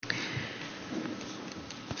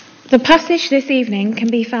The passage this evening can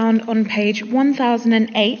be found on page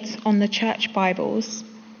 1008 on the Church Bibles.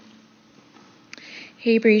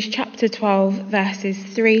 Hebrews chapter 12, verses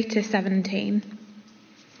 3 to 17.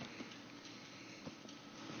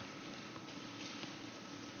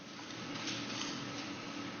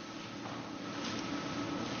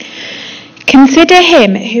 Consider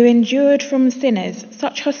him who endured from sinners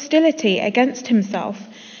such hostility against himself,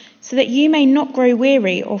 so that you may not grow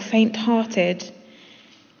weary or faint-hearted.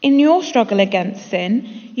 In your struggle against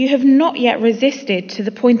sin, you have not yet resisted to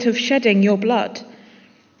the point of shedding your blood.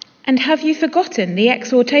 And have you forgotten the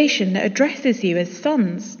exhortation that addresses you as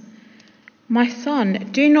sons? My son,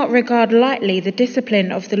 do not regard lightly the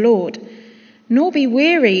discipline of the Lord, nor be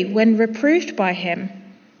weary when reproved by him.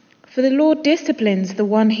 For the Lord disciplines the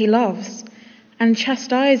one he loves, and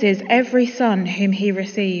chastises every son whom he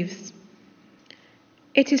receives.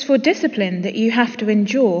 It is for discipline that you have to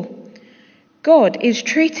endure. God is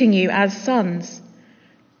treating you as sons.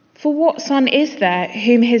 For what son is there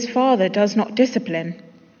whom his father does not discipline?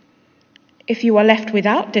 If you are left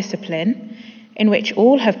without discipline, in which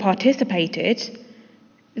all have participated,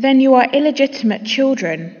 then you are illegitimate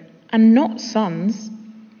children and not sons.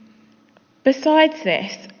 Besides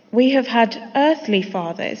this, we have had earthly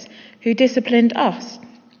fathers who disciplined us,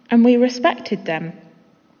 and we respected them.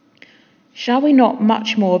 Shall we not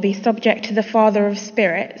much more be subject to the Father of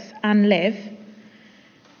spirits and live?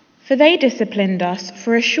 For they disciplined us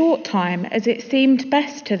for a short time as it seemed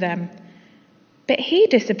best to them. But he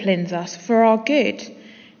disciplines us for our good,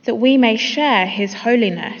 that we may share his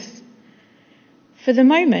holiness. For the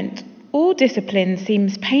moment, all discipline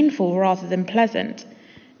seems painful rather than pleasant,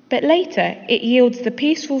 but later it yields the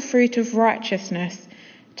peaceful fruit of righteousness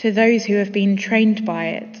to those who have been trained by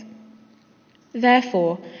it.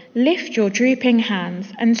 Therefore, lift your drooping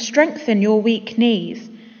hands and strengthen your weak knees,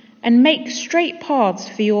 and make straight paths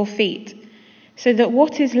for your feet, so that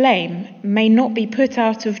what is lame may not be put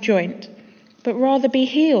out of joint, but rather be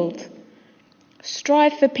healed.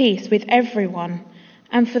 Strive for peace with everyone,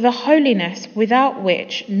 and for the holiness without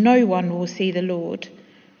which no one will see the Lord.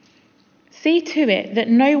 See to it that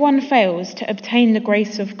no one fails to obtain the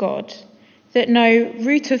grace of God, that no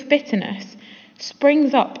root of bitterness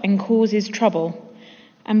springs up and causes trouble,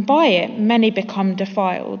 and by it many become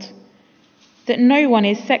defiled. That no one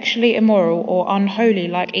is sexually immoral or unholy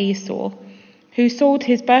like Esau, who sold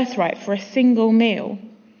his birthright for a single meal.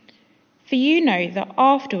 For you know that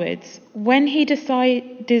afterwards, when he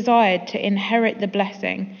desired to inherit the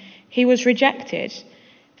blessing, he was rejected,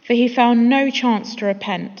 for he found no chance to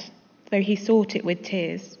repent, though he sought it with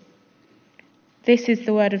tears. This is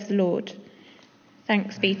the word of the Lord.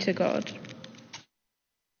 Thanks be to God.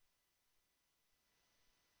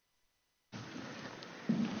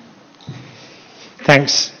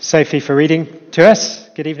 Thanks, Sophie, for reading to us.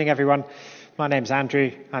 Good evening, everyone. My name's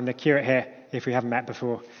Andrew. I'm the curate here. If we haven't met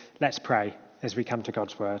before, let's pray as we come to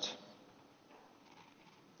God's word.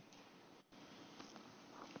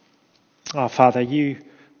 Our Father, you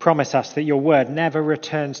promise us that your word never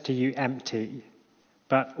returns to you empty,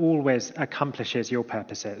 but always accomplishes your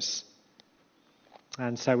purposes.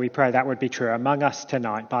 And so we pray that would be true among us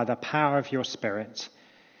tonight by the power of your Spirit.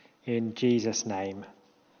 In Jesus' name,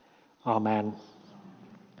 amen.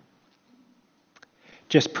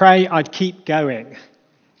 Just pray I'd keep going,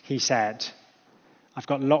 he said. I've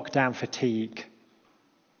got lockdown fatigue.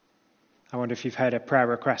 I wonder if you've heard a prayer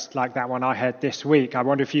request like that one I heard this week. I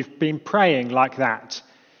wonder if you've been praying like that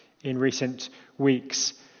in recent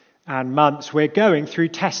weeks and months. We're going through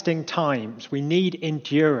testing times. We need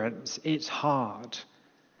endurance. It's hard.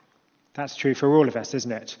 That's true for all of us,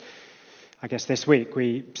 isn't it? I guess this week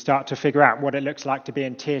we start to figure out what it looks like to be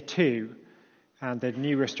in Tier 2 and the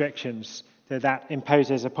new restrictions that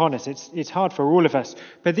imposes upon us. It's hard for all of us,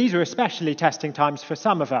 but these are especially testing times for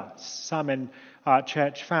some of us, some in our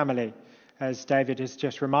church family, as David has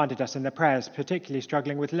just reminded us in the prayers, particularly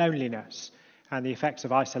struggling with loneliness and the effects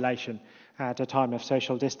of isolation at a time of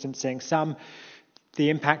social distancing. Some, the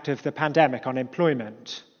impact of the pandemic on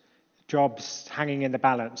employment, jobs hanging in the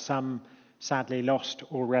balance, some sadly lost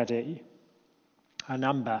already. A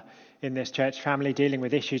number in this church family dealing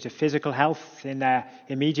with issues of physical health in their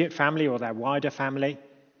immediate family or their wider family.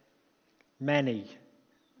 Many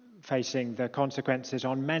facing the consequences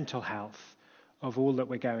on mental health of all that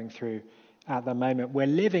we're going through at the moment. We're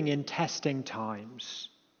living in testing times.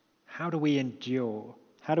 How do we endure?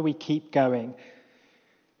 How do we keep going?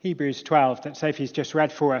 Hebrews 12 that Sophie's just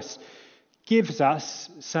read for us gives us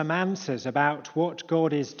some answers about what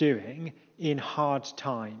God is doing in hard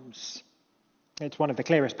times. It's one of the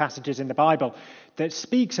clearest passages in the Bible that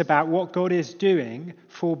speaks about what God is doing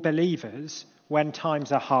for believers when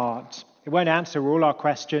times are hard. It won't answer all our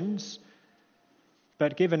questions,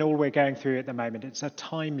 but given all we're going through at the moment, it's a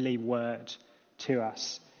timely word to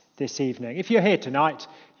us this evening. If you're here tonight,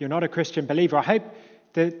 you're not a Christian believer, I hope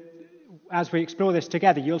that as we explore this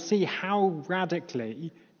together, you'll see how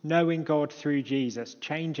radically knowing God through Jesus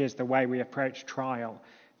changes the way we approach trial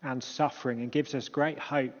and suffering and gives us great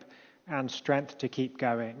hope and strength to keep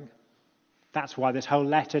going. That's why this whole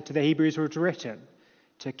letter to the Hebrews was written,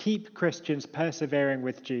 to keep Christians persevering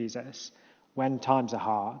with Jesus when times are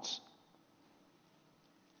hard.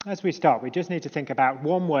 As we start, we just need to think about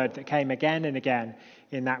one word that came again and again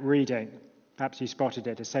in that reading. Perhaps you spotted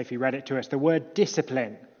it as Sophie read it to us, the word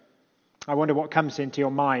discipline. I wonder what comes into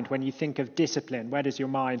your mind when you think of discipline. Where does your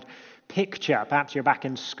mind picture? Perhaps you're back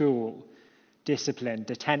in school. Discipline,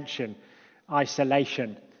 detention,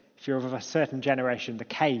 isolation. If you're of a certain generation, the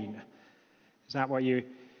cane. Is that what you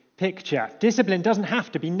picture? Discipline doesn't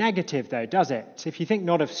have to be negative though, does it? If you think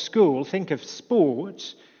not of school, think of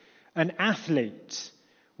sport, an athlete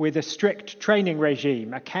with a strict training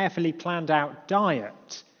regime, a carefully planned out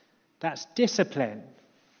diet. That's discipline.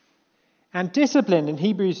 And discipline in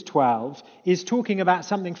Hebrews 12 is talking about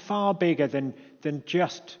something far bigger than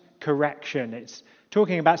just correction. It's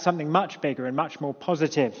talking about something much bigger and much more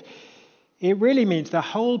positive. It really means the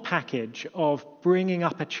whole package of bringing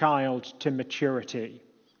up a child to maturity.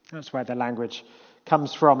 That's where the language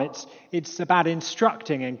comes from. It's about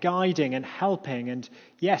instructing and guiding and helping and,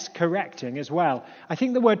 yes, correcting as well. I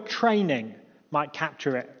think the word training might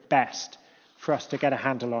capture it best for us to get a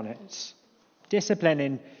handle on it. Discipline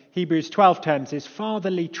in Hebrews 12 terms is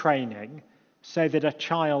fatherly training so that a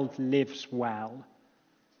child lives well.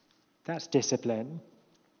 That's discipline.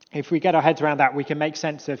 If we get our heads around that, we can make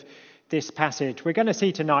sense of this passage. We're going to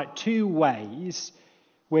see tonight two ways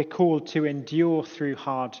we're called to endure through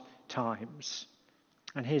hard times.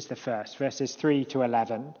 And here's the first, verses 3 to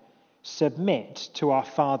 11. Submit to our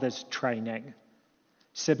Father's training.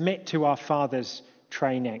 Submit to our Father's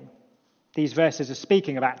training. These verses are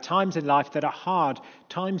speaking about times in life that are hard,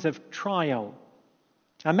 times of trial.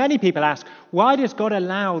 And many people ask, why does God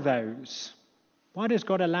allow those? Why does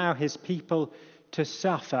God allow his people to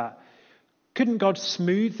suffer? Couldn't God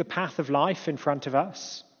smooth the path of life in front of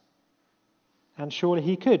us? And surely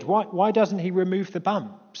he could. Why doesn't he remove the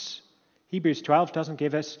bumps? Hebrews 12 doesn't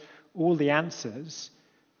give us all the answers,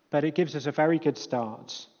 but it gives us a very good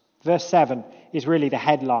start. Verse 7 is really the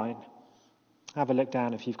headline. Have a look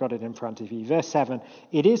down if you've got it in front of you. Verse 7,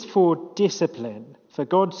 it is for discipline, for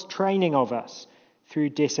God's training of us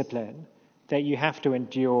through discipline, that you have to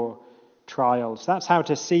endure trials. That's how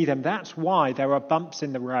to see them. That's why there are bumps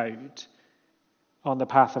in the road on the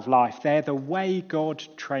path of life. They're the way God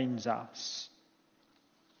trains us.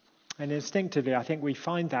 And instinctively, I think we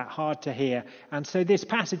find that hard to hear. And so this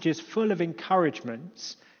passage is full of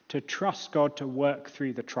encouragements to trust God to work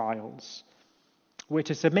through the trials. We're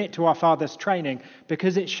to submit to our Father's training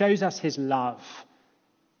because it shows us his love.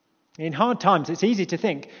 In hard times, it's easy to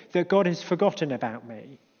think that God has forgotten about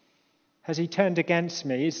me. Has he turned against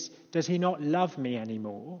me? Does he not love me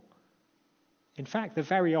anymore? In fact, the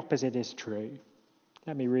very opposite is true.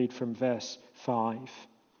 Let me read from verse 5.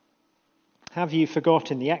 Have you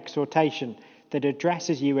forgotten the exhortation that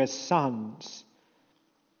addresses you as sons?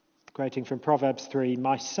 Quoting from Proverbs 3,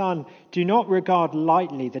 my son, do not regard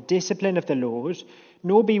lightly the discipline of the Lord,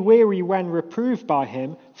 nor be weary when reproved by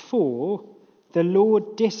him, for the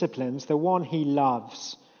Lord disciplines the one he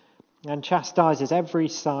loves and chastises every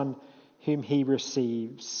son whom he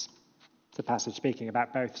receives. It's a passage speaking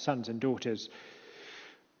about both sons and daughters.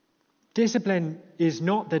 Discipline is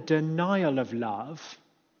not the denial of love,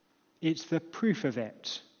 it's the proof of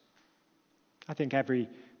it. I think every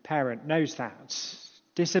parent knows that.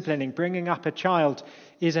 Disciplining, bringing up a child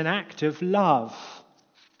is an act of love.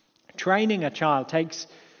 Training a child takes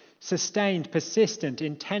sustained, persistent,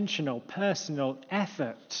 intentional, personal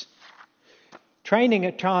effort. Training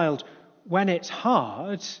a child when it's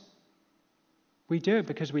hard, we do it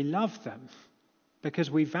because we love them, because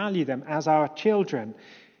we value them as our children.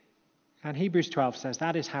 And Hebrews 12 says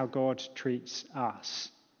that is how God treats us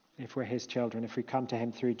if we're his children, if we come to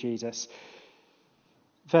him through Jesus.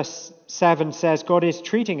 Verse 7 says, God is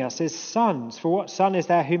treating us as sons. For what son is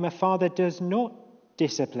there whom a father does not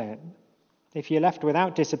discipline? If you're left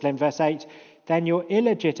without discipline, verse 8, then you're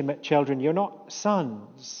illegitimate children, you're not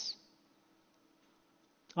sons.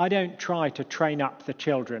 I don't try to train up the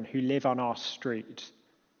children who live on our street.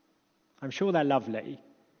 I'm sure they're lovely,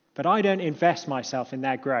 but I don't invest myself in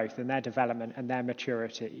their growth and their development and their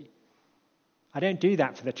maturity. I don't do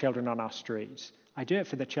that for the children on our street. I do it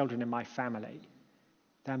for the children in my family.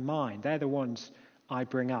 They're mine. They're the ones I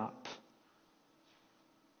bring up.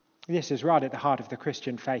 This is right at the heart of the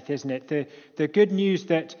Christian faith, isn't it? The good news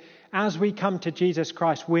that as we come to Jesus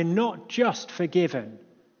Christ, we're not just forgiven,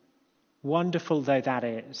 wonderful though that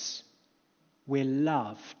is, we're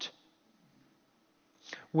loved.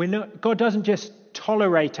 God doesn't just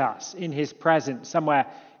tolerate us in his presence somewhere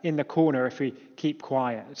in the corner if we keep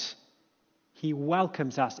quiet. He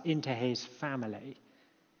welcomes us into his family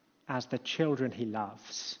as the children he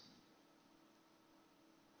loves.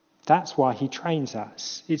 That's why he trains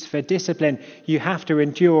us. It's for discipline you have to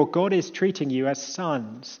endure. God is treating you as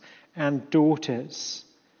sons and daughters.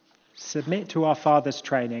 Submit to our Father's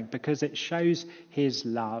training because it shows his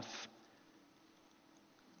love.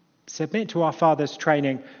 Submit to our Father's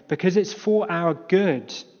training because it's for our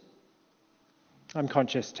good. I'm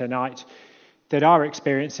conscious tonight that our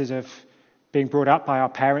experiences of being brought up by our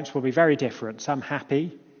parents will be very different. Some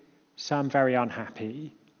happy, some very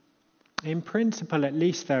unhappy. In principle, at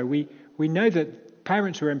least, though, we know that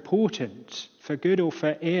parents are important, for good or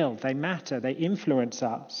for ill. They matter, they influence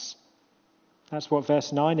us. That's what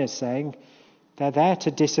verse 9 is saying. They're there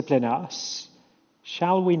to discipline us.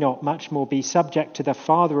 Shall we not much more be subject to the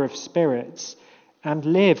Father of spirits and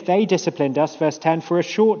live? They disciplined us, verse 10, for a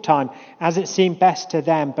short time, as it seemed best to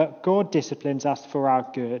them, but God disciplines us for our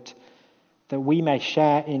good, that we may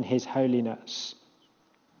share in his holiness.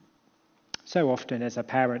 So often as a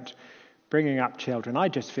parent bringing up children, I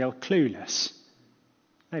just feel clueless.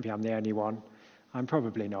 Maybe I'm the only one. I'm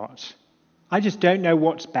probably not. I just don't know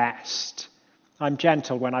what's best. I'm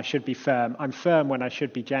gentle when I should be firm. I'm firm when I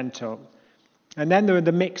should be gentle. And then there are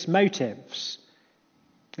the mixed motives.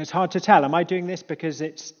 It's hard to tell. Am I doing this because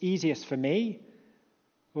it's easiest for me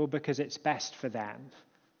or because it's best for them?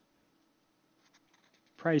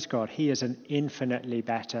 Praise God, he is an infinitely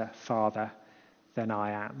better Father than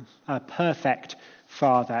I am, a perfect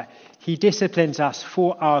Father. He disciplines us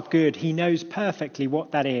for our good. He knows perfectly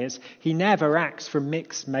what that is. He never acts from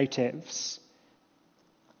mixed motives.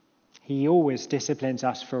 He always disciplines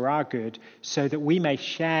us for our good so that we may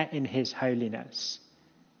share in his holiness.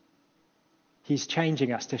 He's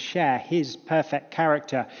changing us to share his perfect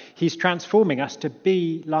character. He's transforming us to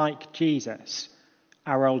be like Jesus,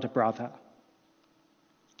 our older brother.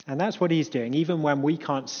 And that's what he's doing, even when we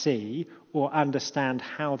can't see or understand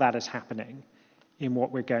how that is happening in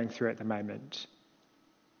what we're going through at the moment.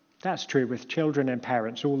 That's true with children and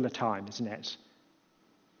parents all the time, isn't it?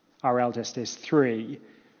 Our eldest is 3.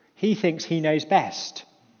 He thinks he knows best.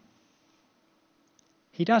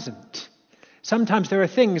 He doesn't. Sometimes there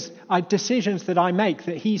are decisions that I make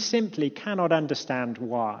that he simply cannot understand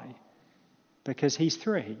why, because he's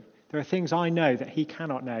 3. There are things I know that he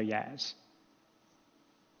cannot know yet.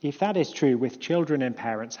 If that is true with children and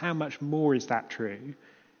parents, how much more is that true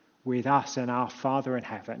with us and our Father in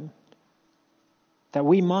heaven? That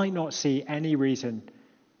we might not see any reason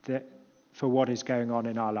for what is going on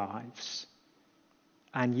in our lives.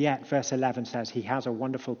 And yet, verse 11 says he has a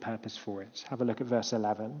wonderful purpose for it. Have a look at verse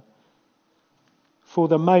 11. For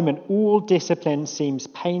the moment, all discipline seems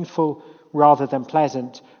painful rather than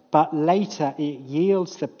pleasant, but later it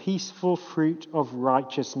yields the peaceful fruit of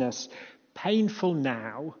righteousness. Painful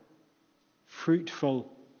now, fruitful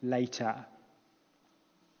later.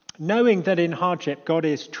 Knowing that in hardship God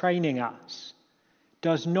is training us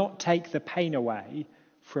does not take the pain away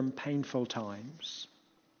from painful times.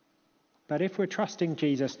 But if we're trusting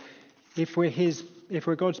Jesus, if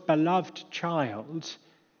we're God's beloved child,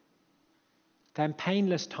 then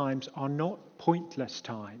painless times are not pointless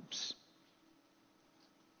times.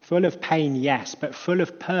 Full of pain, yes, but full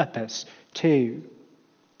of purpose too.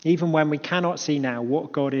 Even when we cannot see now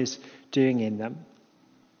what God is doing in them.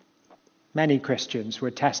 Many Christians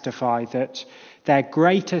would testify that their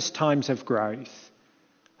greatest times of growth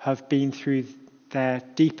have been through their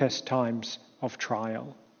deepest times of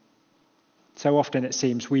trial. So often it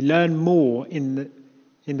seems we learn more in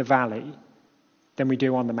the valley than we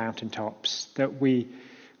do on the mountaintops, that we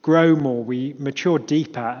grow more, we mature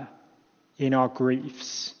deeper in our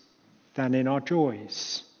griefs than in our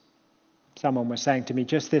joys. Someone was saying to me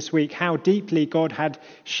just this week how deeply God had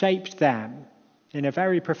shaped them in a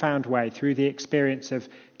very profound way through the experience of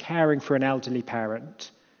caring for an elderly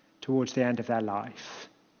parent towards the end of their life.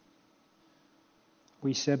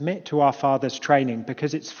 We submit to our Father's training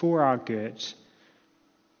because it's for our good.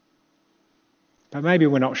 But maybe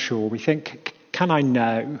we're not sure. We think, can I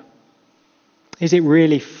know? Is it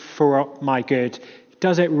really for my good?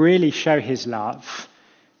 Does it really show his love?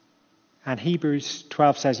 And Hebrews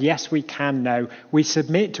 12 says, yes, we can know. We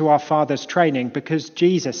submit to our Father's training because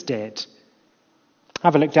Jesus did.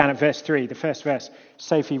 Have a look down at verse 3, the first verse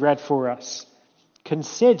Sophie read for us.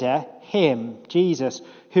 Consider him, Jesus,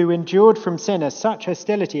 who endured from sinners such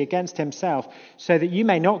hostility against himself, so that you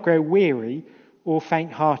may not grow weary or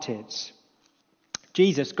faint-hearted.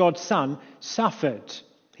 Jesus, God's Son, suffered.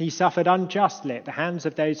 He suffered unjustly at the hands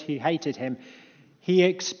of those who hated him. He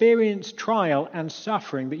experienced trial and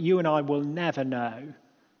suffering that you and I will never know.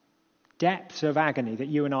 Depths of agony that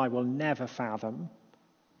you and I will never fathom.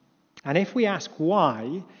 And if we ask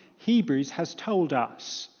why, Hebrews has told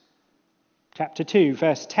us. Chapter 2,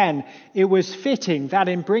 verse 10, it was fitting that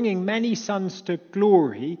in bringing many sons to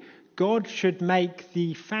glory, God should make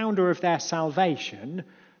the founder of their salvation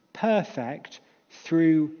perfect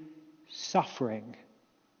through suffering.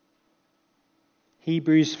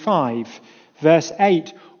 Hebrews 5, verse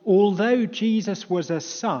 8, although Jesus was a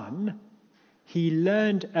son, he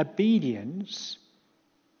learned obedience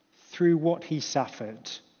through what he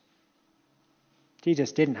suffered.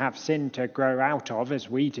 Jesus didn't have sin to grow out of as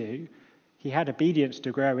we do. He had obedience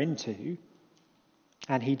to grow into,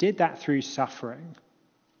 and he did that through suffering.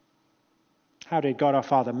 How did God our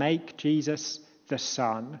Father make Jesus the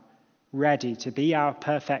Son ready to be our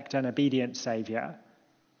perfect and obedient Saviour?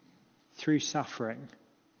 Through suffering.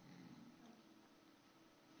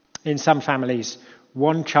 In some families,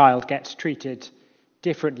 one child gets treated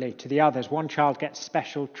differently to the others. One child gets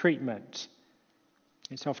special treatment.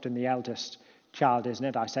 It's often the eldest child, isn't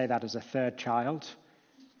it? I say that as a third child.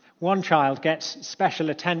 One child gets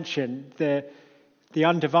special attention, the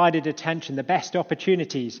undivided attention, the best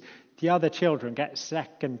opportunities. The other children get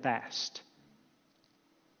second best.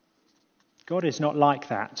 God is not like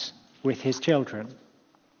that with his children.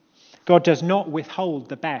 God does not withhold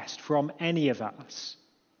the best from any of us.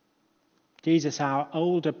 Jesus, our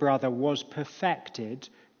older brother, was perfected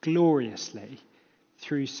gloriously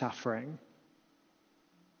through suffering.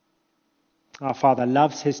 Our Father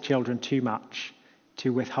loves his children too much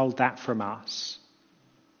to withhold that from us.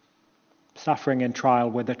 Suffering and trial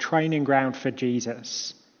were the training ground for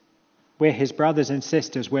Jesus. We're his brothers and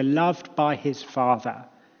sisters. We're loved by his Father.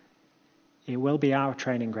 It will be our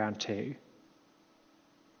training ground too.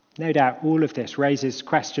 No doubt all of this raises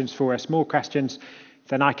questions for us, more questions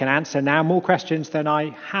than I can answer now, more questions than I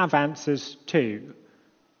have answers to.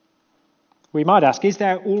 We might ask, is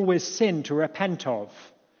there always sin to repent of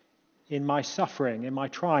in my suffering, in my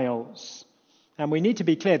trials? And we need to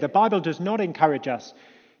be clear, the Bible does not encourage us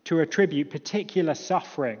to attribute particular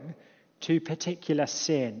suffering to particular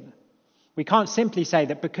sin. We can't simply say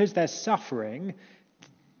that because there's suffering,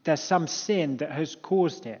 there's some sin that has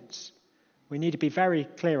caused it. We need to be very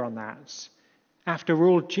clear on that. After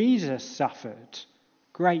all, Jesus suffered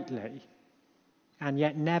greatly and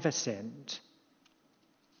yet never sinned.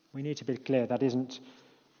 We need to be clear that isn't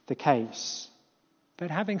the case.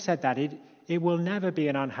 But having said that, it will never be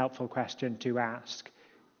an unhelpful question to ask.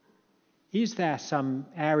 Is there some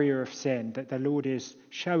area of sin that the Lord is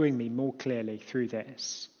showing me more clearly through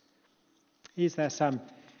this? Is there some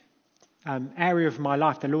area of my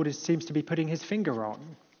life the Lord seems to be putting his finger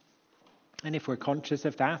on? And if we're conscious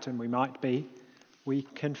of that, and we might be, we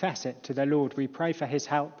confess it to the Lord. We pray for his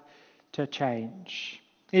help to change.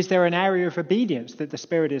 Is there an area of obedience that the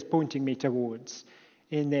Spirit is pointing me towards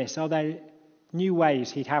in this? Are there new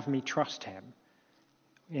ways he'd have me trust him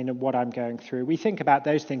in what I'm going through? We think about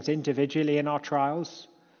those things individually in our trials,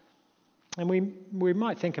 and we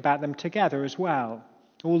might think about them together as well.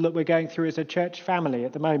 All that we're going through as a church family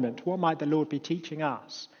at the moment. What might the Lord be teaching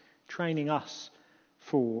us, training us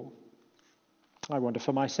for? I wonder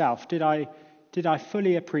for myself, did I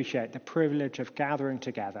fully appreciate the privilege of gathering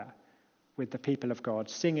together with the people of God,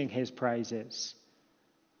 singing his praises,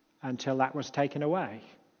 until that was taken away?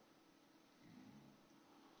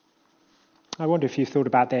 I wonder if you've thought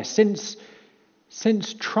about this.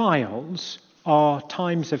 Since trials are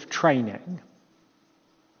times of training,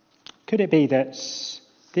 could it be that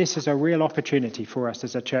this is a real opportunity for us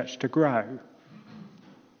as a church to grow?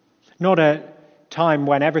 Not a time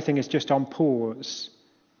when everything is just on pause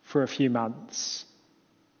for a few months,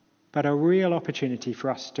 but a real opportunity for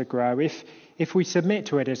us to grow. If we submit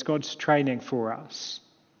to it as God's training for us,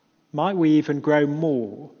 might we even grow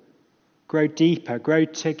more, grow deeper, grow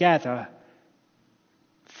together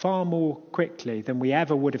far more quickly than we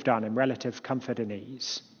ever would have done in relative comfort and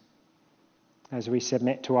ease as we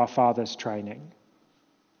submit to our Father's training.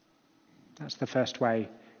 That's the first way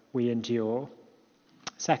we endure.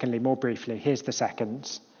 Secondly, more briefly, here's the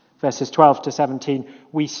second. Verses 12 to 17,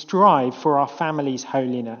 we strive for our family's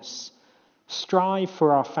holiness. Strive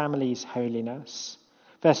for our family's holiness.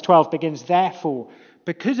 Verse 12 begins, therefore,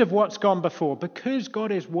 because of what's gone before, because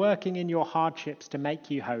God is working in your hardships to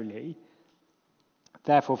make you holy,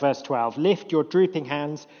 Therefore, verse 12, lift your drooping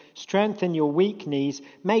hands, strengthen your weak knees,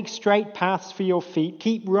 make straight paths for your feet,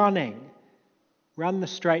 keep running. Run the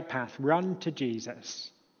straight path, run to Jesus.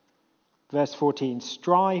 Verse 14,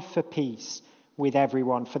 strive for peace with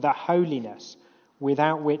everyone, for the holiness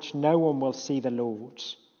without which no one will see the Lord.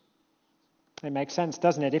 It makes sense,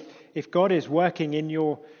 doesn't it? If God is working in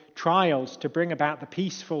your trials to bring about the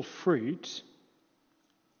peaceful fruit,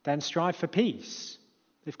 then strive for peace.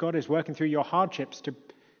 If God is working through your hardships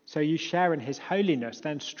so you share in his holiness,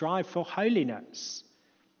 then strive for holiness.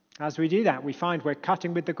 As we do that, we find we're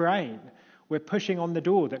cutting with the grain. We're pushing on the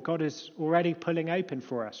door that God is already pulling open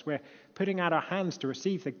for us. We're putting out our hands to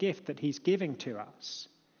receive the gift that he's giving to us.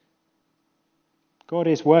 God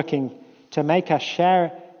is working to make us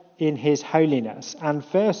share in his holiness. And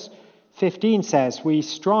verse 15 says we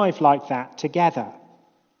strive like that together.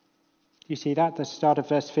 You see that at the start of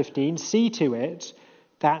verse 15? See to it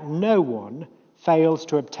that no one fails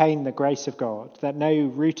to obtain the grace of God, that no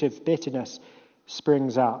root of bitterness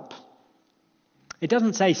springs up. It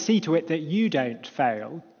doesn't say see to it that you don't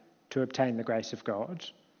fail to obtain the grace of God.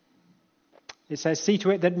 It says see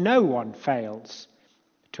to it that no one fails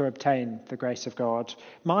to obtain the grace of God.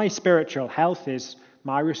 My spiritual health is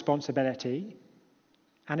my responsibility,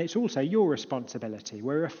 and it's also your responsibility.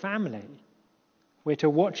 We're a family. We're to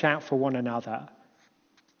watch out for one another.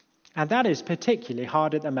 And that is particularly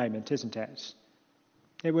hard at the moment, isn't it?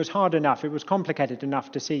 It was hard enough, it was complicated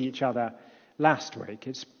enough to see each other last week.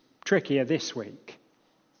 It's trickier this week.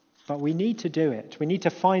 But we need to do it. We need to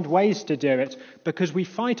find ways to do it because we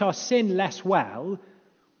fight our sin less well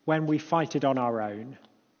when we fight it on our own.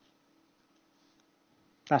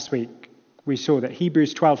 Last week we saw that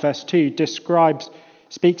Hebrews 12 verse 2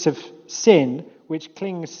 speaks of sin which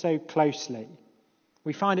clings so closely.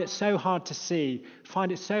 We find it so hard to see,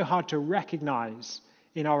 find it so hard to recognize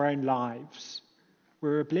in our own lives.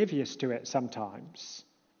 We're oblivious to it sometimes.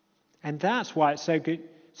 And that's why it's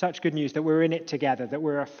such good news that we're in it together, that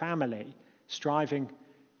we're a family striving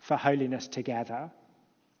for holiness together.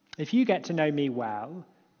 If you get to know me well,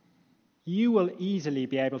 you will easily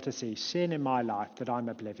be able to see sin in my life that I'm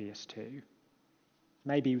oblivious to,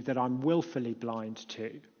 maybe that I'm willfully blind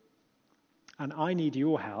to. And I need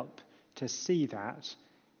your help to see that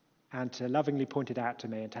and to lovingly point it out to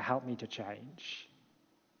me and to help me to change.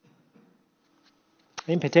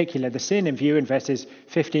 In particular, the sin in view in verses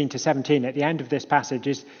 15 to 17 at the end of this passage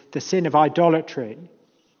is the sin of idolatry.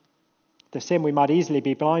 The sin we might easily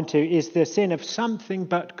be blind to is the sin of something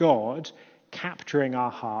but God capturing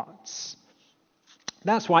our hearts.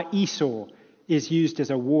 That's why Esau is used as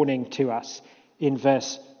a warning to us in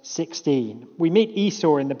verse 16. We meet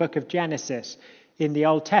Esau in the book of Genesis in the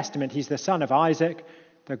Old Testament. He's the son of Isaac,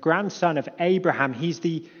 the grandson of Abraham. He's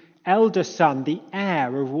the eldest son, the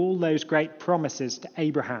heir of all those great promises to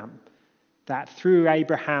Abraham, that through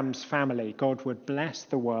Abraham's family God would bless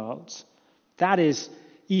the world. That is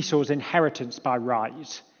Esau's inheritance by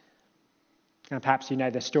right. And perhaps you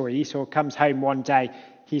know the story. Esau comes home one day.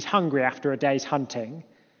 He's hungry after a day's hunting.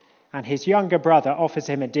 And his younger brother offers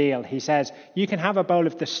him a deal. He says, you can have a bowl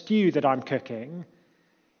of the stew that I'm cooking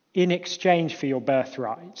in exchange for your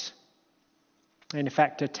birthright. In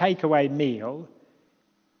effect, a takeaway meal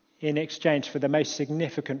in exchange for the most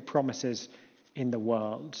significant promises in the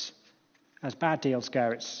world. As bad deals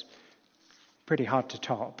go, it's pretty hard to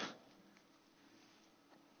top.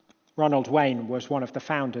 Ronald Wayne was one of the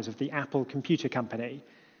founders of the Apple Computer Company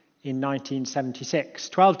in 1976.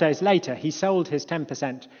 12 days later, he sold his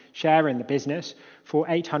 10% share in the business for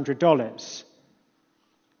 $800.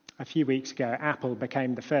 A few weeks ago, Apple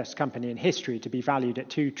became the first company in history to be valued at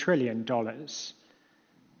 $2 trillion.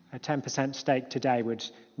 A 10% stake today would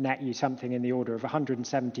net you something in the order of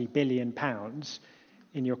 £170 billion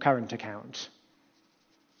in your current account.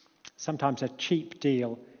 Sometimes a cheap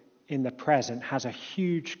deal in the present has a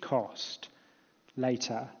huge cost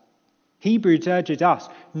later. Hebrews urges us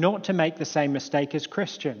not to make the same mistake as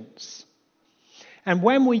Christians. And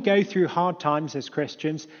when we go through hard times as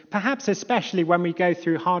Christians, perhaps especially when we go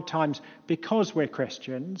through hard times because we're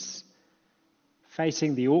Christians,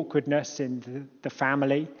 facing the awkwardness in the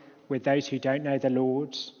family with those who don't know the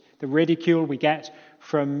Lord, the ridicule we get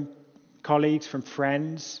from colleagues, from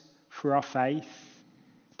friends for our faith,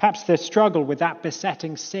 perhaps the struggle with that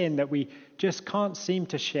besetting sin that we just can't seem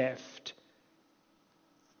to shift.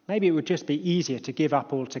 Maybe it would just be easier to give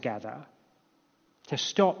up altogether, to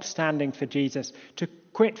stop standing for Jesus, to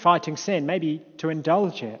quit fighting sin, maybe to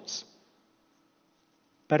indulge it.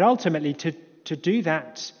 But ultimately, to do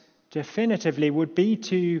that definitively would be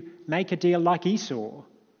to make a deal like Esau,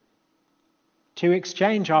 to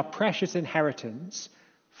exchange our precious inheritance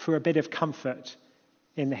for a bit of comfort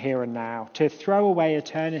in the here and now, to throw away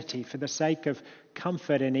eternity for the sake of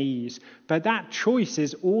comfort and ease. But that choice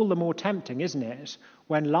is all the more tempting, isn't it,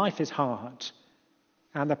 when life is hard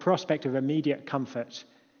and the prospect of immediate comfort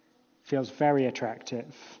feels very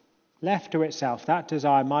attractive. Left to itself, that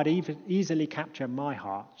desire might easily capture my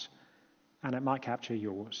heart, and it might capture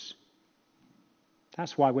yours.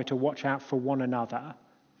 That's why we're to watch out for one another.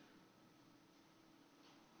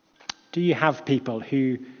 Do you have people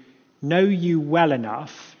who know you well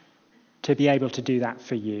enough to be able to do that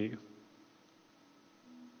for you?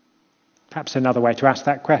 Perhaps another way to ask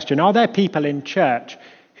that question: are there people in church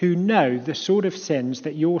who know the sort of sins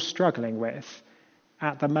that you're struggling with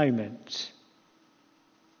at the moment?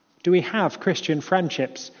 Do we have Christian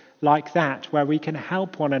friendships like that, where we can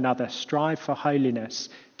help one another strive for holiness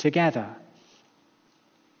together?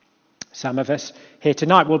 Some of us here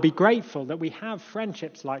tonight will be grateful that we have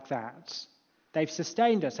friendships like that. They've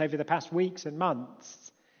sustained us over the past weeks and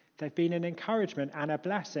months. They've been an encouragement and a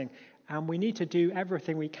blessing, and we need to do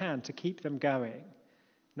everything we can to keep them going,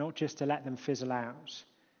 not just to let them fizzle out.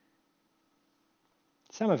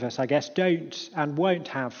 Some of us, I guess, don't and won't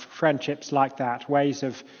have friendships like that, ways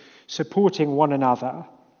of supporting one another.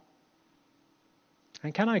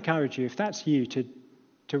 And can I encourage you, if that's you,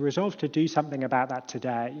 to resolve to do something about that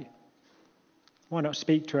today? Why not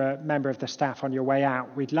speak to a member of the staff on your way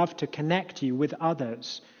out? We'd love to connect you with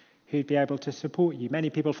others who'd be able to support you. Many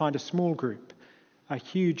people find a small group a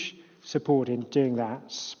huge support in doing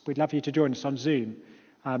that. We'd love you to join us on Zoom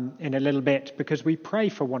in a little bit, because we pray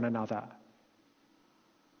for one another.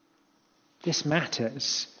 This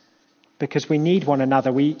matters because we need one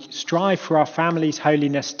another. We strive for our family's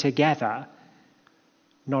holiness together,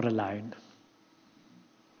 not alone.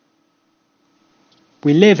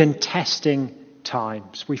 We live in testing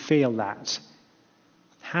times. We feel that.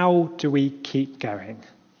 How do we keep going?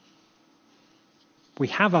 We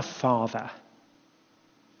have a Father.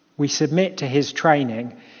 We submit to his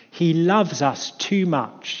training. He loves us too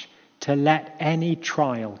much to let any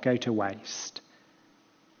trial go to waste.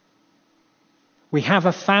 We have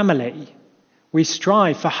a family. We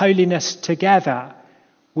strive for holiness together.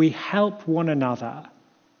 We help one another.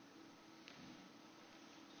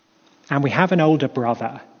 And we have an older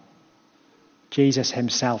brother, Jesus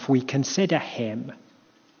himself. We consider him.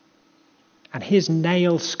 And his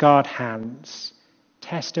nail-scarred hands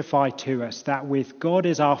testify to us that with God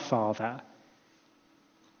as our Father,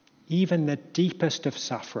 even the deepest of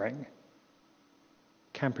suffering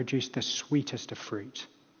can produce the sweetest of fruit.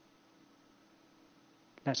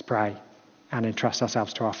 Let's pray and entrust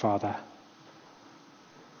ourselves to our Father.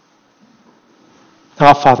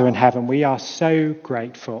 Our Father in heaven, we are so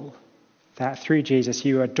grateful that through Jesus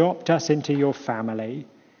you adopt us into your family.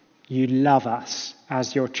 You love us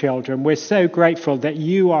as your children. We're so grateful that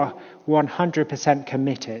you are 100%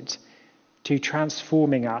 committed to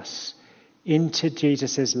transforming us into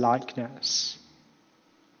Jesus' likeness.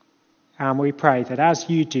 And we pray that as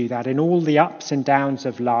you do that, in all the ups and downs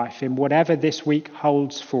of life, in whatever this week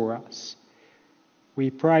holds for us, we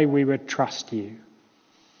pray we would trust you.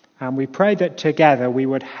 And we pray that together we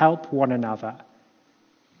would help one another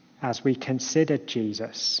as we consider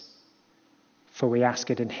Jesus. For we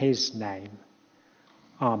ask it in his name.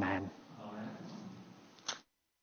 Amen.